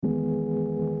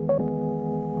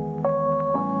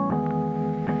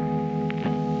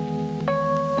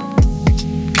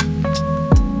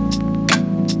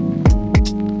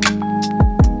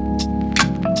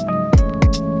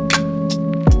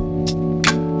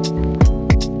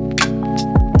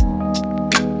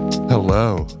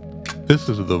Hello, this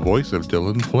is the voice of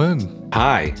Dylan Flynn.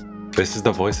 Hi, this is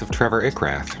the voice of Trevor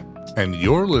Ickrath. And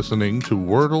you're listening to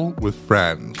Wordle with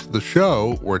Friends, the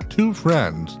show where two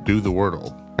friends do the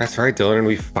Wordle. That's right, Dylan, and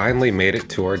we finally made it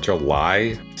to our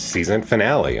July season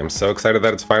finale. I'm so excited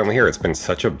that it's finally here. It's been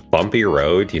such a bumpy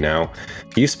road, you know.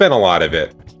 You spent a lot of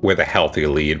it with a healthy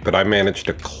lead, but I managed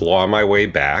to claw my way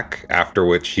back, after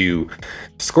which you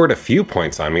scored a few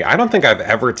points on me. I don't think I've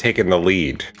ever taken the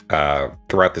lead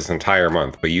throughout this entire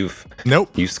month, but you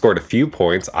scored a few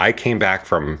points. I came back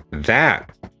from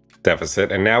that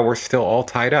deficit, and now we're still all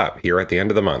tied up here at the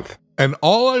end of the month. And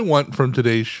all I want from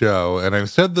today's show, and I've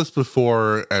said this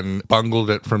before and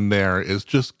bungled it from there, is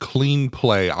just clean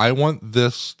play. I want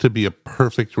this to be a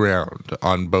perfect round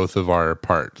on both of our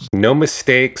parts. No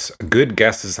mistakes, good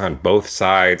guesses on both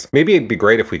sides. Maybe it'd be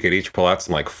great if we could each pull out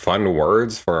some fun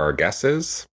words for our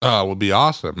guesses. Oh, it would be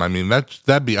awesome. I mean,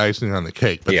 that'd be icing on the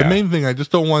cake. But The main thing, I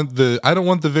don't want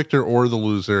the victor or the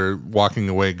loser walking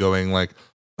away going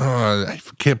I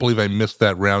can't believe I missed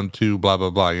that round 2, blah,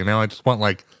 blah, blah. You know, I just want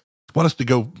us to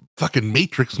go fucking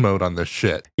Matrix mode on this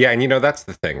shit. Yeah, and that's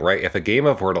the thing, right? If a game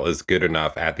of Wordle is good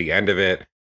enough, at the end of it,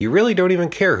 you really don't even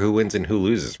care who wins and who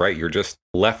loses, right? You're just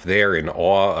left there in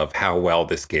awe of how well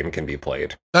this game can be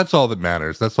played. That's all that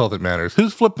matters.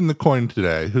 Who's flipping the coin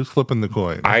today? Who's flipping the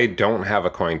coin? I don't have a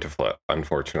coin to flip,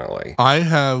 unfortunately. I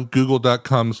have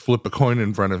Google.com's flip a coin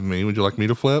in front of me. Would you like me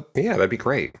to flip? Yeah, that'd be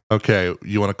great. Okay,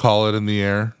 you want to call it in the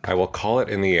air? I will call it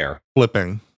in the air.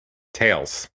 Flipping.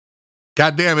 Tails.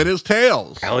 God damn, it is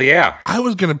tails. Hell yeah. I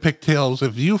was going to pick tails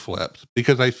if you flipped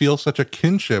because I feel such a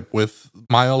kinship with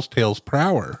Miles Tails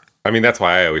Prower. I mean, that's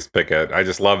why I always pick it. I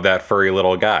just love that furry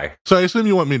little guy. So I assume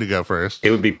you want me to go first.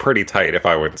 It would be pretty tight if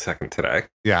I went second today.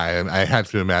 Yeah, and I had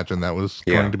to imagine that was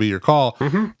going to be your call.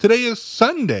 Mm-hmm. Today is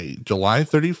Sunday, July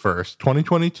 31st,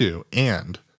 2022,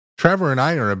 and Trevor and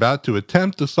I are about to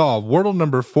attempt to solve Wordle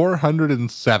number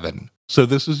 407. So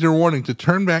this is your warning to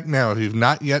turn back now if you've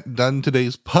not yet done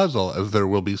today's puzzle, as there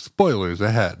will be spoilers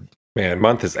ahead. Man,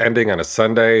 month is ending on a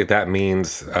Sunday. That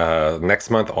means next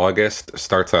month, August,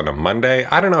 starts on a Monday.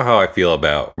 I don't know how I feel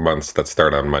about months that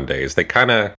start on Mondays. They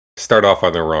kind of start off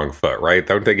on the wrong foot, right?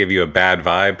 Don't they give you a bad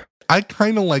vibe? I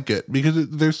kind of like it because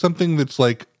there's something that's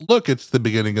look, it's the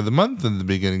beginning of the month and the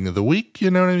beginning of the week.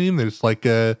 You know what I mean? There's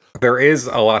There is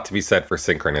a lot to be said for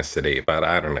synchronicity, but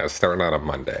I don't know. Starting on a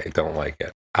Monday, don't like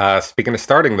it. Speaking of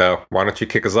starting, though, why don't you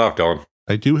kick us off, Dylan?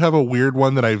 I do have a weird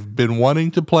one that I've been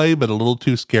wanting to play, but a little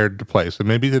too scared to play. So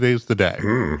maybe today's the day.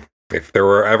 If there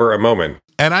were ever a moment.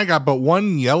 And I got but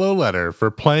one yellow letter for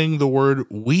playing the word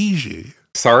Ouija.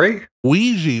 Sorry?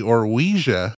 Ouija or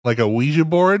Ouija, like a Ouija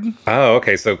board. Oh,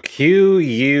 okay. So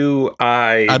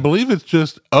Q-U-I... I believe it's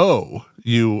just O-U-I-J-A.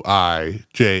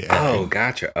 Oh,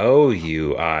 gotcha.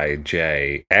 O-U-I-J-A?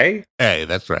 A,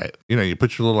 that's right. You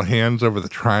put your little hands over the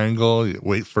triangle, you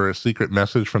wait for a secret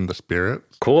message from the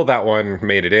spirits. Cool, that one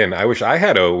made it in. I wish I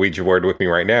had a Ouija board with me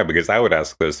right now because I would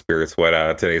ask those spirits what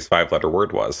today's 5-letter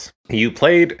word was. You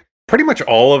played pretty much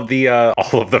all of the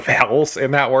vowels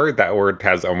in that word. That word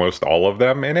has almost all of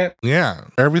them in it. Yeah,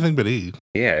 everything but E.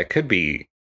 Yeah, it could be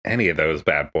any of those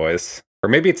bad boys. Or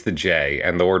maybe it's the J,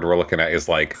 and the word we're looking at is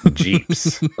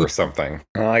Jeeps or something.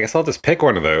 Well, I guess I'll just pick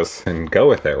one of those and go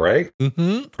with it, right?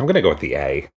 Mm-hmm. I'm going to go with the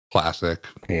A. Classic.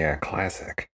 Yeah,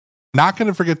 classic. Not going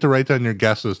to forget to write down your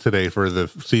guesses today for the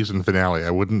season finale. I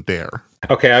wouldn't dare.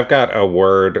 Okay, I've got a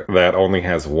word that only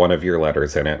has one of your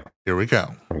letters in it. Here we go.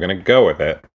 I'm going to go with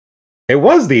it. It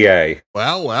was the A.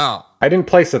 Well. I didn't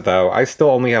place it, though. I still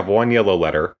only have one yellow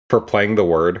letter for playing the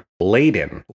word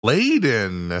laden.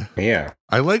 Laden. Yeah.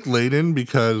 I like laden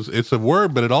because it's a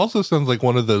word, but it also sounds like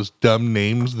one of those dumb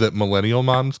names that millennial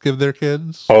moms give their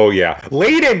kids. Oh, yeah.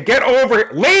 Laden, get over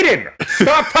it. Laden,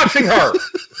 stop touching her.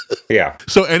 Yeah.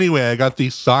 So anyway, I got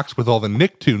these socks with all the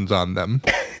Nicktoons on them.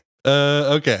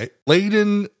 Okay.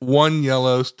 Laden, one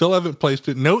yellow. Still haven't placed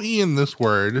it. No E in this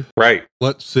word. Right.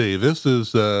 Let's see.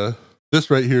 This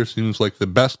right here seems like the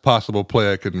best possible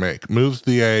play I could make. Moves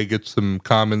the A, gets some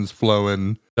commons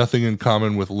flowing. Nothing in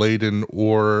common with Laden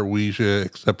or Ouija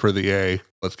except for the A.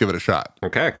 Let's give it a shot.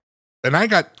 Okay. And I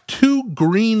got 2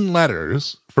 green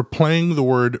letters for playing the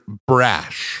word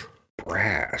brash.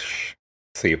 Brash.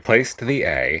 So you placed the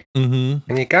A, and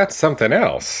you got something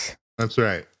else. That's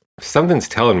right. Something's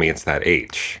telling me it's that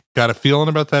H. Got a feeling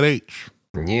about that H.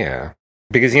 Yeah.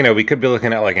 Because, we could be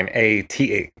looking at an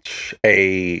A-T-H,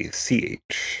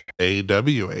 A-C-H.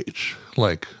 A-W-H.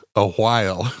 Like a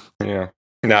while. Yeah.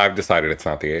 No, I've decided it's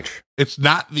not the H. It's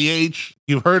not the H.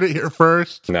 You heard it here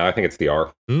first. No, I think it's the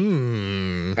R.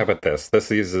 How about this? This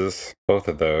uses both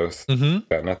of those. Mm-hmm.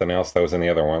 Got nothing else that was in the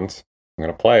other ones. I'm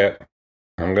going to play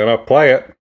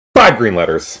it. 5 green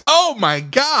letters. Oh my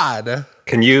God.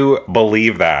 Can you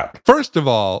believe that? First of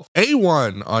all,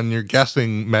 A1 on your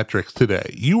guessing metrics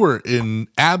today. You were in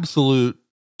absolute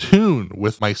tune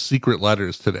with my secret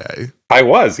letters today. I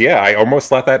was, yeah. I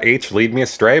almost let that H lead me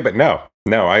astray, but no,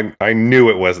 I knew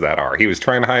it was that R. He was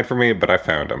trying to hide from me, but I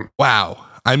found him. Wow.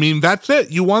 I mean, that's it.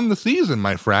 You won the season,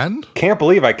 my friend. Can't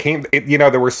believe I came.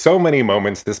 There were so many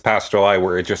moments this past July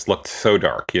where it just looked so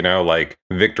dark, like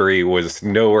victory was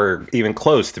nowhere even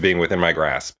close to being within my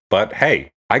grasp. But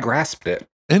hey, I grasped it.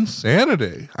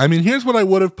 Insanity. I mean, here's what I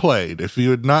would have played. If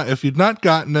you'd not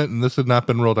gotten it and this had not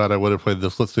been rolled out, I would have played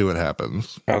this. Let's see what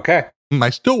happens. Okay. I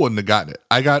still wouldn't have gotten it.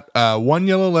 I got 1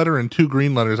 yellow letter and 2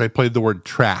 green letters. I played the word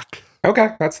track. Okay,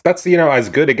 that's as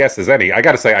good a guess as any. I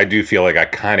gotta say, I do feel like I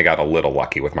kind of got a little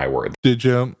lucky with my word. Did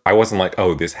you? I wasn't like,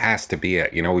 oh, this has to be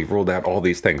it. We've ruled out all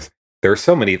these things. There are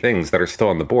so many things that are still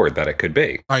on the board that it could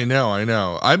be. I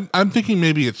know. I'm thinking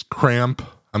maybe it's cramp.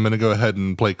 I'm going to go ahead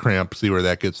and play cramp, see where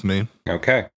that gets me.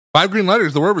 Okay. 5 green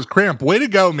letters. The word was cramp. Way to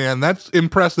go, man. That's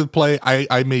impressive play.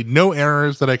 I made no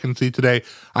errors that I can see today.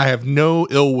 I have no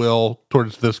ill will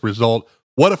towards this result.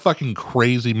 What a fucking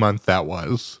crazy month that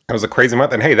was. It was a crazy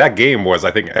month. And hey, that game was,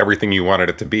 I think, everything you wanted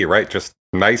it to be, right? Just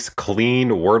nice, clean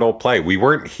Wordle play. We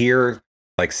weren't here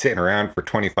like sitting around for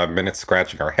 25 minutes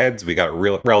scratching our heads. We got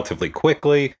it relatively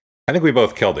quickly. I think we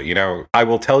both killed it. I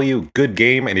will tell you, good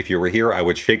game. And if you were here, I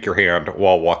would shake your hand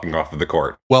while walking off of the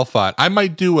court. Well fought. I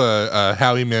might do a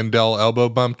Howie Mandel elbow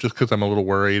bump just because I'm a little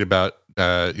worried about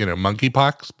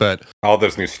monkeypox, but all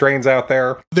those new strains out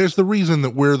there. There's the reason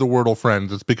that we're the Wordle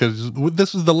Friends. It's because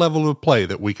this is the level of play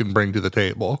that we can bring to the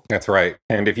table. That's right.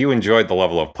 And if you enjoyed the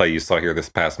level of play you saw here this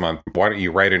past month, why don't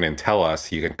you write in and tell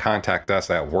us? You can contact us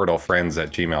at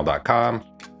wordlefriends@gmail.com.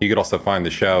 You could also find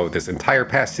the show this entire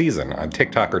past season on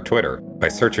TikTok or Twitter by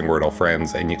searching Wordle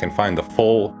Friends, and you can find the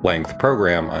full-length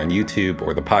program on YouTube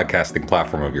or the podcasting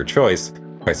platform of your choice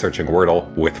by searching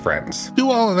Wordle with Friends.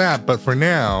 Do all of that, but for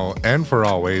now and for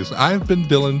always, I've been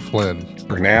Dylan Flynn.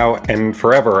 For now and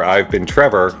forever, I've been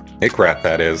Trevor, Ikrat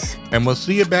that is. And we'll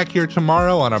see you back here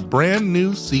tomorrow on a brand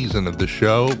new season of the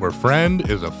show where friend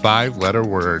is a 5-letter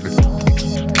word.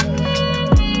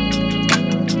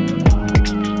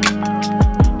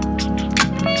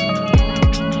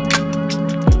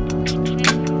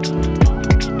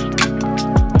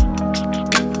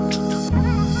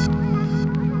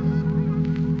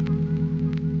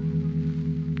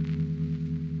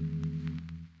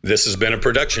 This has been a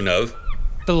production of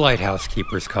The Lighthouse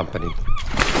Keepers Company.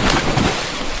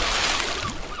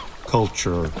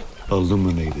 Culture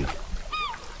illuminated.